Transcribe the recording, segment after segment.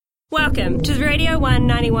Welcome to the Radio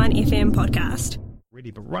 191 FM podcast. Ready,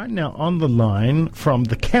 but right now on the line from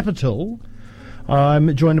the capital,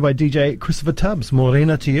 I'm joined by DJ Christopher Tubbs.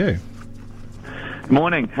 Morena to you.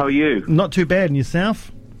 Morning, how are you? Not too bad, and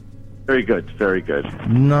yourself? Very good, very good.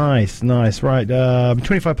 Nice. Right,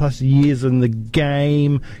 25 plus years in the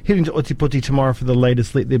game. Heading to Ōtepoti tomorrow for the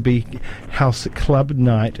latest Let There Be House Club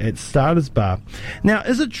night at Starters Bar. Now,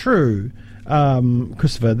 is it true,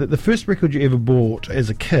 Christopher, that the first record you ever bought as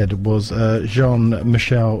a kid was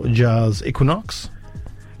Jean-Michel Jarre's Equinox?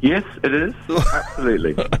 Yes, it is.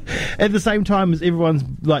 Absolutely. At the same time as everyone's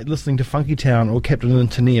like listening to Funky Town or Captain and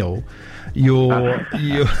Tennille, you're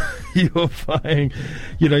buying,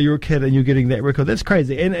 you're a kid and you're getting that record. That's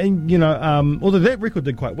crazy. And although that record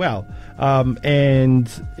did quite well, and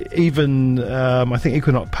even I think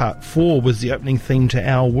Equinox Part 4 was the opening theme to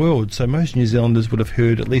Our World, so most New Zealanders would have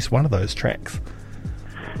heard at least one of those tracks.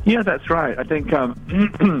 Yeah, that's right. I think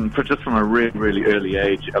just from a really, really early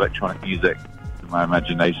age, electronic music, my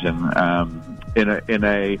imagination, in a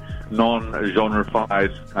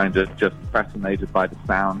non-genreified kind of just fascinated by the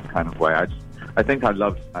sound kind of way. I think I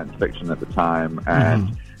loved science fiction at the time,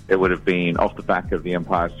 and it would have been off the back of The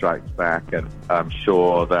Empire Strikes Back, and I'm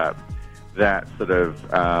sure that sort of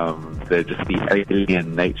the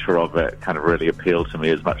alien nature of it kind of really appealed to me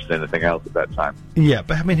as much as anything else at that time. Yeah,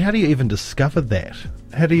 but I mean, how do you even discover that?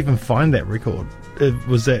 How do you even find that record?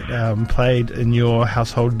 Was that played in your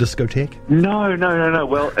household discotheque? No.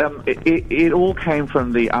 Well, it all came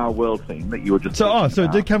from the Our World theme that you were just So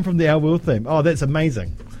it did come from the Our World theme. Oh, that's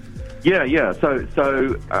amazing. Yeah. So,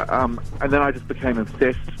 and then I just became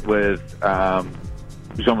obsessed with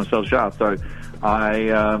Jean-Michel Jarre. So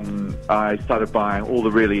I started buying all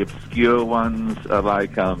the really obscure ones,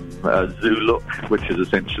 like Zulu, which is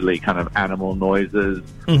essentially kind of animal noises,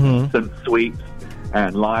 synth sweeps,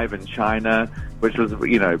 and Live in China, which was,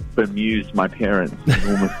 bemused my parents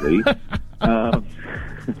enormously.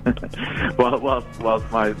 Whilst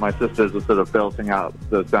my sisters were sort of belting out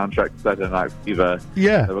the soundtrack to Saturday Night Fever,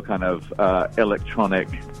 yeah, they were kind of electronic,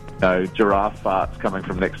 giraffe farts coming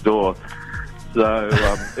from next door. So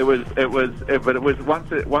it was once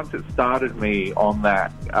it started me on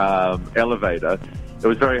that elevator, it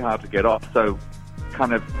was very hard to get off. So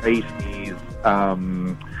kind of 80s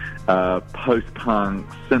post-punk,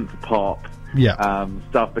 synth pop. Yeah.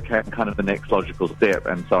 Stuff became kind of the next logical step,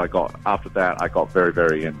 and so I got very,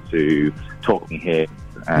 very into Talking Heads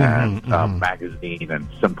and Magazine and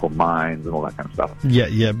Simple Minds and all that kind of stuff.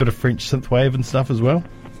 Yeah, a bit of French synthwave and stuff as well.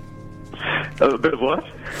 A bit of what?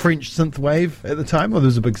 French synthwave at the time, or there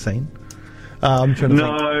was a big scene? I'm trying to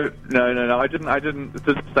think. No. I didn't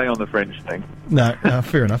stay on the French thing. No,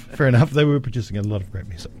 fair enough. They were producing a lot of great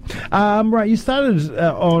music. Right, you started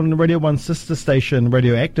on Radio 1's sister station,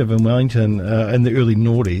 Radioactive in Wellington, in the early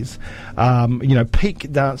noughties.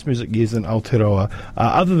 Peak dance music years in Aotearoa.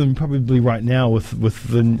 Other than probably right now with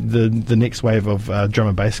the next wave of drum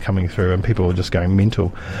and bass coming through, and people were just going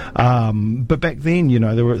mental. But back then,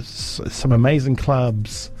 there were some amazing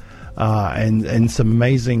clubs. And some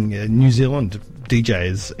amazing New Zealand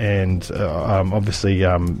DJs, and obviously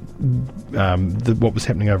what was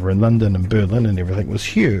happening over in London and Berlin and everything was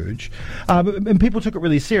huge. And people took it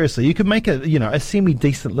really seriously. You could make a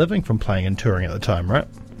semi-decent living from playing and touring at the time, right?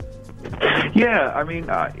 Yeah, I mean,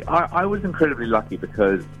 I was incredibly lucky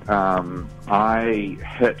because I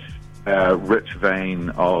hit a rich vein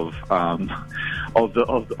of the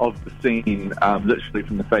scene literally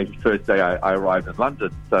from the first day I arrived in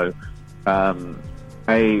London. So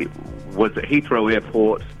I was at Heathrow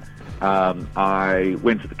Airport. I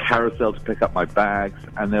went to the carousel to pick up my bags,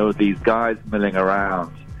 and there were these guys milling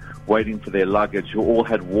around waiting for their luggage who all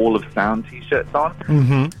had Wall of Sound t-shirts on.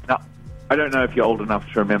 Now, I don't know if you're old enough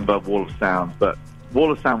to remember Wall of Sound, but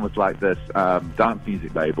Wall of Sound was like this dance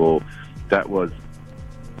music label that was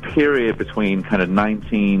period between kind of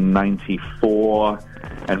 1994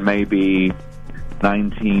 and maybe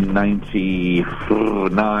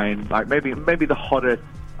 1999, like maybe the hottest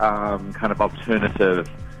kind of alternative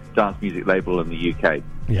dance music label in the UK.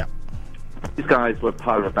 Yeah. These guys were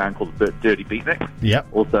part of a band called Dirty Beatniks. Yeah.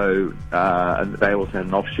 Also, and they also had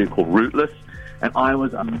an offshoot called Rootless. And I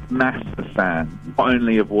was a massive fan, not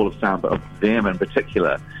only of Wall of Sound, but of them in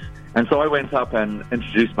particular. And so I went up and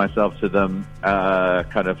introduced myself to them,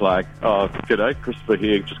 kind of like, "Oh, g'day, Christopher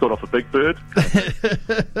here, just got off a Big Bird."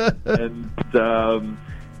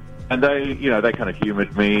 and they, they kind of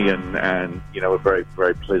humoured me and were very,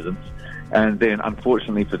 very pleasant. And then,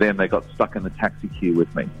 unfortunately for them, they got stuck in the taxi queue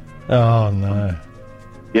with me. Oh, no.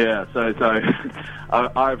 Yeah, so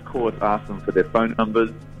I of course asked them for their phone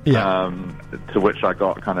numbers, Yeah. To which I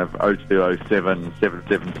got kind of 0207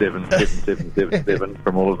 777 7777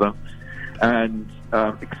 from all of them, and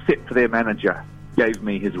except for their manager gave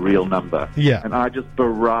me his real number. Yeah. And I just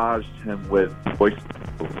barraged him with voice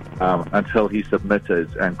until he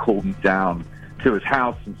submitted and called me down to his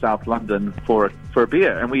house in South London for a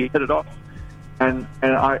beer, and we hit it off. And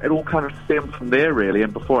it all kind of stemmed from there, really.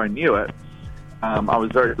 And before I knew it, I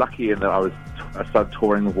was very lucky in that I started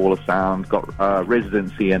touring the Wall of Sound, got a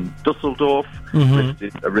residency in Dusseldorf, a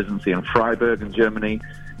residency in Freiburg in Germany,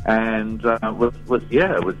 and was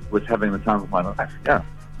having the time of my life. Yeah.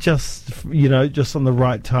 Just on the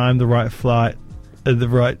right time, the right flight, the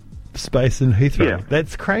right space in Heathrow. Yeah.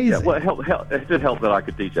 That's crazy. Yeah, well, it did help that I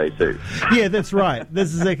could DJ too. Yeah, that's right.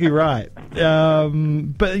 That's exactly right.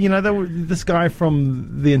 But this guy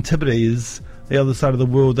from the Antipodes, the other side of the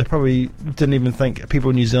world, they probably didn't even think people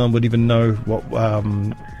in New Zealand would even know what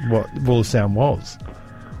Wall of Sound was.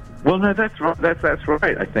 Well, no, that's right. That's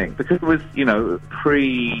right. I think because it was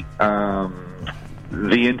pre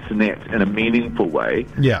the internet in a meaningful way.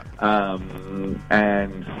 Yeah.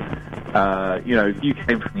 And if you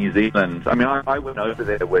came from New Zealand, I mean, I went over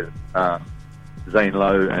there with Zane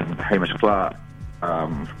Lowe and Hamish Clark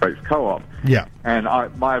from Oaks Co-op. Yeah. And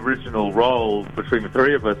my original role between the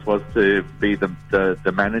three of us was to be the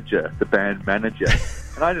manager, the band manager.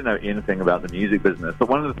 And I didn't know anything about the music business. But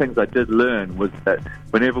one of the things I did learn was that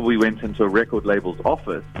whenever we went into a record label's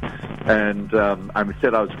office and I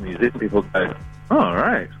said I was from New Zealand, people go, "Oh, all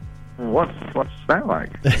right. What's that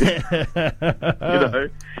like?"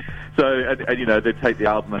 So they'd take the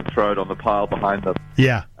album and throw it on the pile behind them.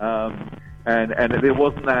 Yeah. And there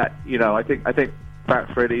wasn't that. I think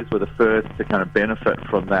Fat Freddy's were the first to kind of benefit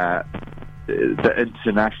from that, the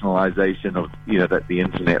internationalization of that the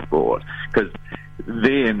internet brought. Because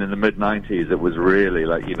then in the mid '90s, it was really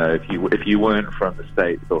like if you weren't from the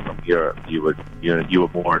States or from Europe, you were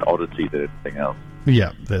more an oddity than anything else.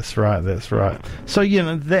 Yeah, that's right. So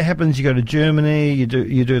that happens. You go to Germany. You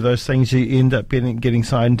do those things. You end up getting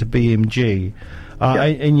signed to BMG,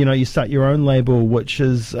 and you start your own label, which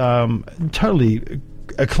is totally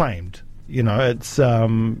acclaimed. It's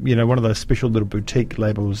one of those special little boutique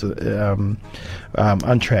labels,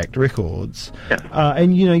 Untracked Records. Yeah.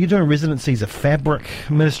 And you're doing residencies at Fabric,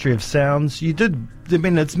 Ministry of Sounds.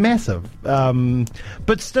 It's massive.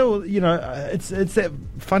 But still, it's that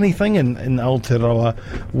funny thing in Aotearoa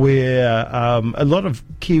where a lot of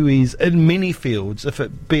Kiwis in many fields,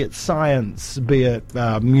 be it science, be it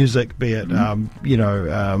music, be it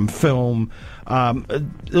film, a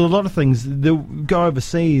lot of things, they'll go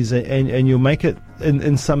overseas and you'll make it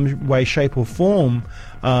in some way, shape or form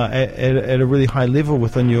at a really high level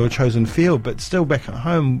within your chosen field, but still back at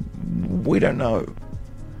home, we don't know.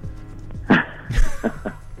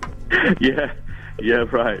 Yeah,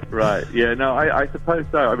 right. Yeah, no, I suppose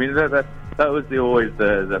so. I mean, that was always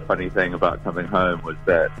the funny thing about coming home was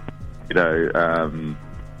that,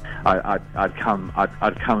 I'd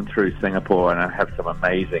come through Singapore and I'd have some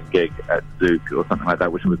amazing gig at Zouk or something like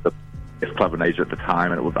that, which was the best club in Asia at the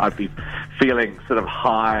time, and I'd be feeling sort of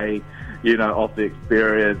high, off the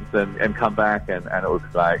experience, and come back and it was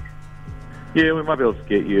like, yeah, we might be able to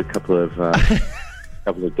get you a couple of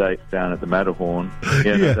dates down at the Matterhorn.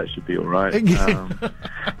 Yeah, no, that should be all right. And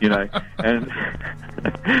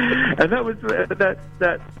that was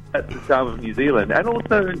that's the charm of New Zealand, and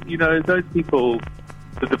also those people.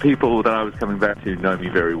 The people that I was coming back to know me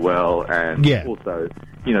very well, and also,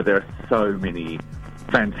 there are so many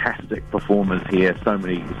fantastic performers here, so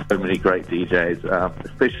many great DJs,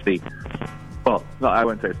 especially, well, no, I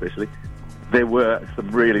won't say especially, there were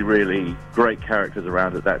some really, really great characters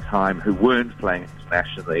around at that time who weren't playing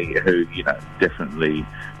internationally, who, definitely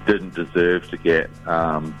didn't deserve to get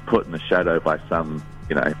put in the shadow by some,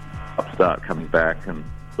 upstart coming back and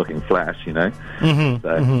looking flash, There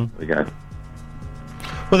we go.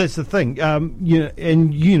 Well, that's the thing. You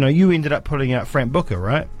ended up putting out Frank Booker,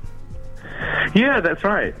 right? Yeah, that's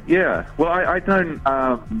right. Yeah. Well, I'd known,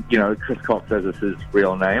 Chris Cox as is his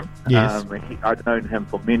real name. Yes. I'd known him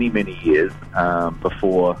for many, many years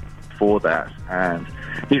before that, and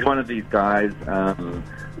he's one of these guys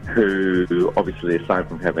who, obviously, aside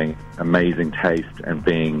from having amazing taste and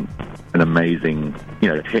being an amazing,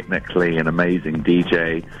 technically an amazing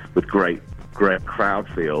DJ with great crowd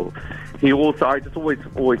feel, he also, I just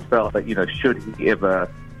always felt that, should he ever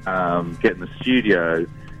get in the studio,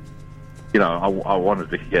 I wanted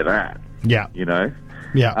to hear that. Yeah.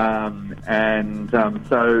 Yeah.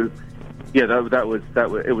 So, yeah, that was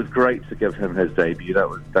it was great to give him his debut. That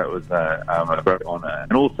was a great honor.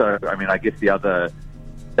 And also, I mean, I guess the other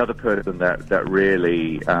the other person that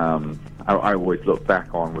really I always look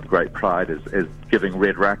back on with great pride is giving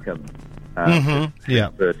Red Rackham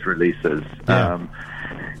first releases. Yeah.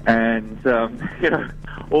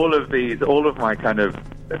 All of my kind of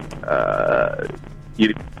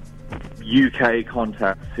UK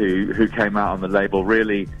contacts who came out on the label,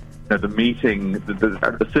 really, the meeting,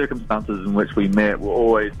 the circumstances in which we met were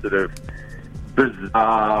always sort of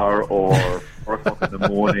bizarre, or 4 o'clock in the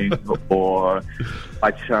morning, or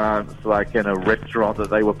by chance, like in a restaurant that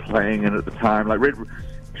they were playing in at the time. Like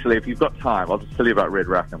actually, if you've got time, I'll just tell you about Red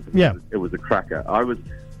Rackham. Yeah. It was a cracker. I was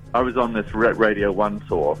on this Radio 1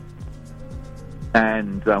 tour,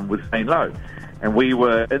 and with Zane Lowe, and we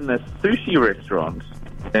were in this sushi restaurant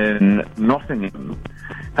in Nottingham,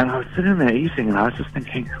 and I was sitting there eating, and I was just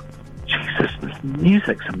thinking, Jesus, this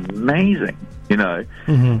music's amazing, and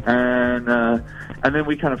then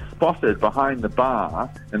we kind of spotted behind the bar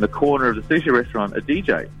in the corner of the sushi restaurant a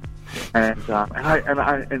DJ. And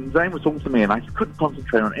Zane was talking to me, and I just couldn't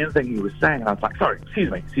concentrate on anything he was saying. And I was like, sorry,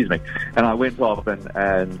 excuse me. And I went off and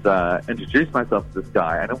introduced myself to this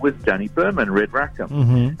guy, and it was Danny Berman, Red Rackham.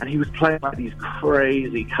 Mm-hmm. And he was playing like these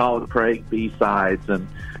crazy Carl Craig B-sides and,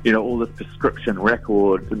 all this Prescription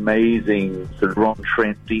Records, amazing sort of Ron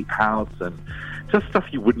Trent deep house, and just stuff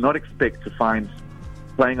you would not expect to find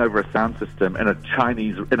playing over a sound system in a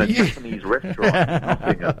Japanese restaurant in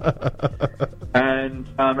Nottingham. And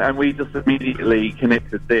we just immediately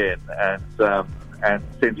connected then, and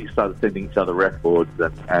started sending each other records,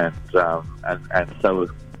 and so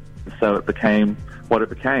it became what it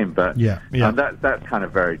became. But that's kind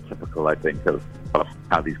of very typical, I think, of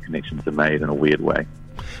how these connections are made in a weird way.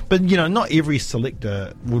 But, not every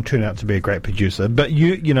selector will turn out to be a great producer. But,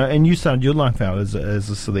 and you started your life out as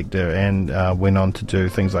a selector and went on to do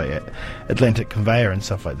things like Atlantic Conveyor and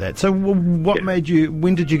stuff like that. So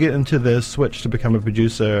when did you get into the switch to become a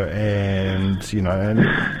producer, and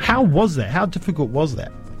how was that? How difficult was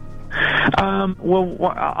that?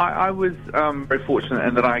 I was very fortunate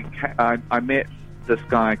in that I met this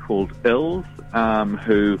guy called Ills,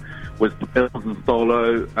 who was Ills and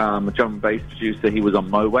Solo, a drum and bass producer. He was on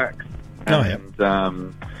Mowax.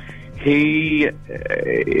 And he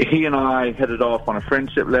and I hit it off on a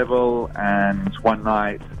friendship level, and one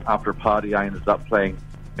night after a party I ended up playing,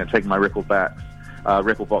 taking my record box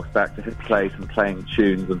back to his place and playing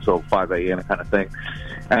tunes until 5 a.m. kind of thing.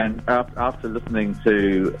 And after listening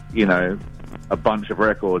to, a bunch of my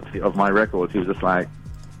records, he was just like,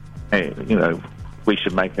 hey, we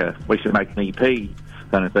should make an EP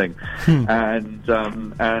kind of thing. And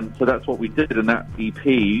so that's what we did, and that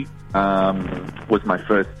EP was my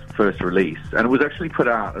first release, and it was actually put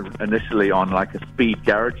out initially on like a speed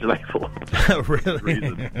garage label.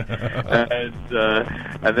 Really? And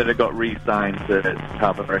then it got re-signed to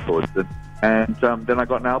Carbon Records, and then I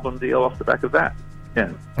got an album deal off the back of that.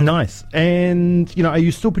 Yeah. Nice. And are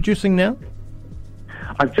you still producing now?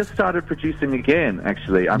 I've just started producing again,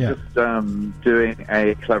 actually. I'm just doing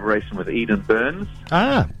a collaboration with Eden Burns.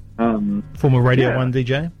 Former Radio 1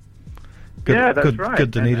 DJ. That's right.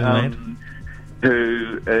 Good Dunedin lad.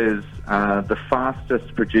 Who is the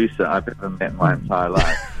fastest producer I've ever met in my entire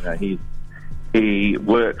life. He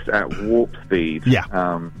works at warp speed. Yeah.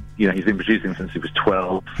 He's been producing since he was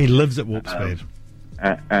 12. He lives at warp speed.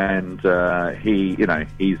 And he's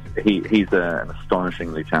an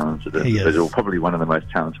astonishingly talented individual, probably one of the most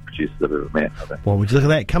talented producers I've ever met. Well, would you look at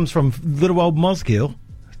that? It comes from little old Mosgiel,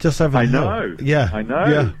 just over the hill. I know. Yeah. I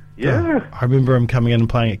know. Yeah. I remember him coming in and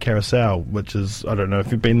playing at Carousel, which is, I don't know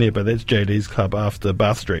if you've been there, but that's JD's club after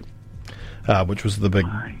Bath Street, which was the big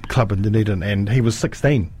club in Dunedin, and he was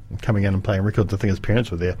 16 coming in and playing records. I think his parents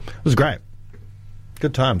were there. It was great.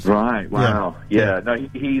 Good times. Right, wow. Yeah. No,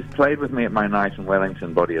 he's played with me at my night in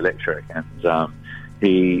Wellington, Body Electric, and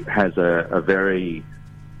he has a very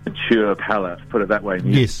mature palette, put it that way,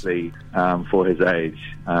 musically, for his age.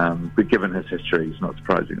 But given his history, it's not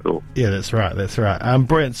surprising at all. Yeah, that's right.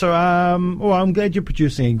 Brilliant. So, I'm glad you're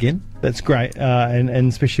producing again. That's great, and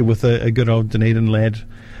especially with a good old Dunedin lad,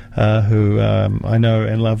 who I know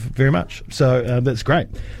and love very much. So that's great.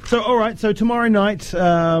 So, all right, so tomorrow night,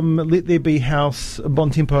 Let There Be House, Bon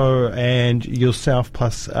Tempo and yourself,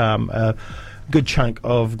 plus a good chunk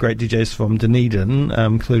of great DJs from Dunedin,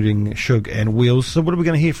 including Shug and Wheels. So what are we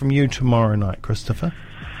going to hear from you tomorrow night, Christopher?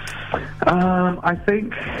 I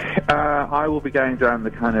think I will be going down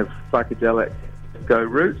the kind of psychedelic go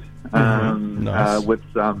route, nice. with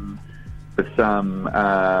some very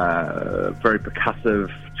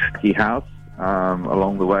percussive, tricky house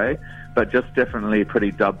along the way, but just definitely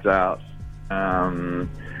pretty dubbed out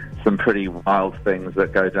some pretty wild things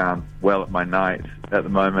that go down well at my night at the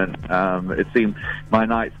moment. It seemed my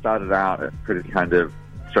night started out at pretty kind of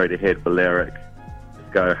straight ahead Balearic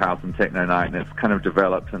disco, house and techno night, and it's kind of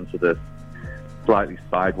developed into this slightly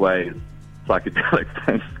sideways psychedelic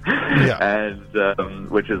thing, and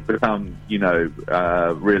which has become,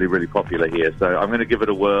 really, really popular here. So I'm going to give it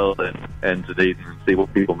a whirl and Dunedin and see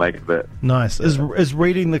what people make of it. Nice. Is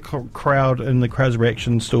reading the crowd and the crowd's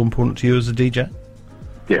reaction still important to you as a DJ?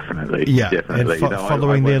 Definitely. Yeah, definitely. And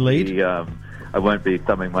following their lead? I won't be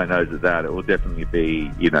thumbing my nose at that. It will definitely be,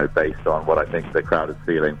 based on what I think the crowd is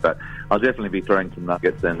feeling. But I'll definitely be throwing some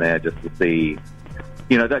nuggets in there just to see,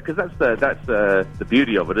 because that's the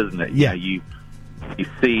beauty of it, isn't it? Yeah. You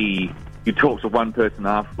talk to one person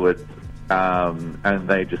afterwards, and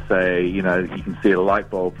they just say, you can see a light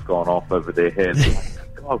bulb's gone off over their head.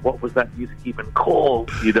 God, what was that music even called?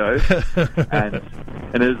 And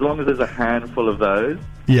as long as there's a handful of those,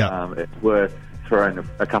 it's worth throwing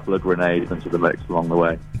a couple of grenades into the mix along the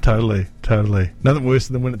way. Totally. Nothing worse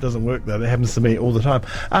than when it doesn't work, though. That happens to me all the time.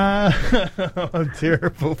 I'm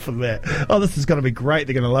terrible for that. Oh, this is going to be great.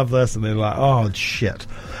 They're going to love this. And they're like, oh, shit.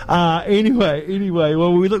 Anyway,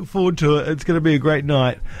 well, we look forward to it. It's going to be a great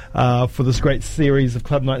night for this great series of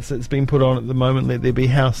club nights that's been put on at the moment. Let There Be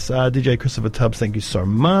House. DJ Christopher Tubbs, thank you so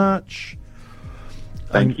much.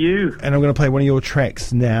 Thank you. And I'm going to play one of your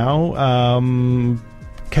tracks now.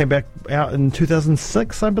 Came back out in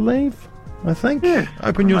 2006, I believe. I think. Yeah,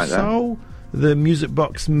 Open Your like Soul, the Music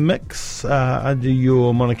Box Mix under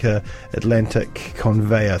your moniker Atlantic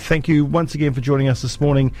Conveyor. Thank you once again for joining us this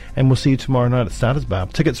morning, and we'll see you tomorrow night at Starters Bar.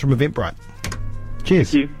 Tickets from Eventbrite.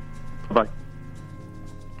 Cheers. Thank you. Bye.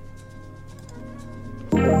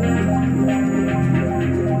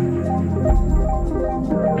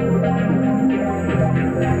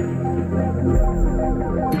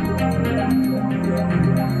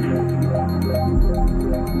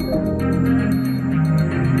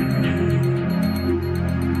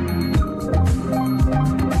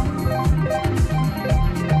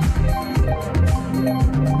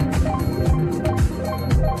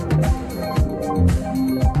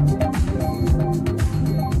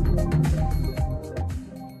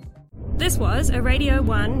 This was a Radio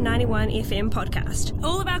 1 91 FM podcast.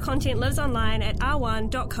 All of our content lives online at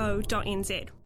r1.co.nz.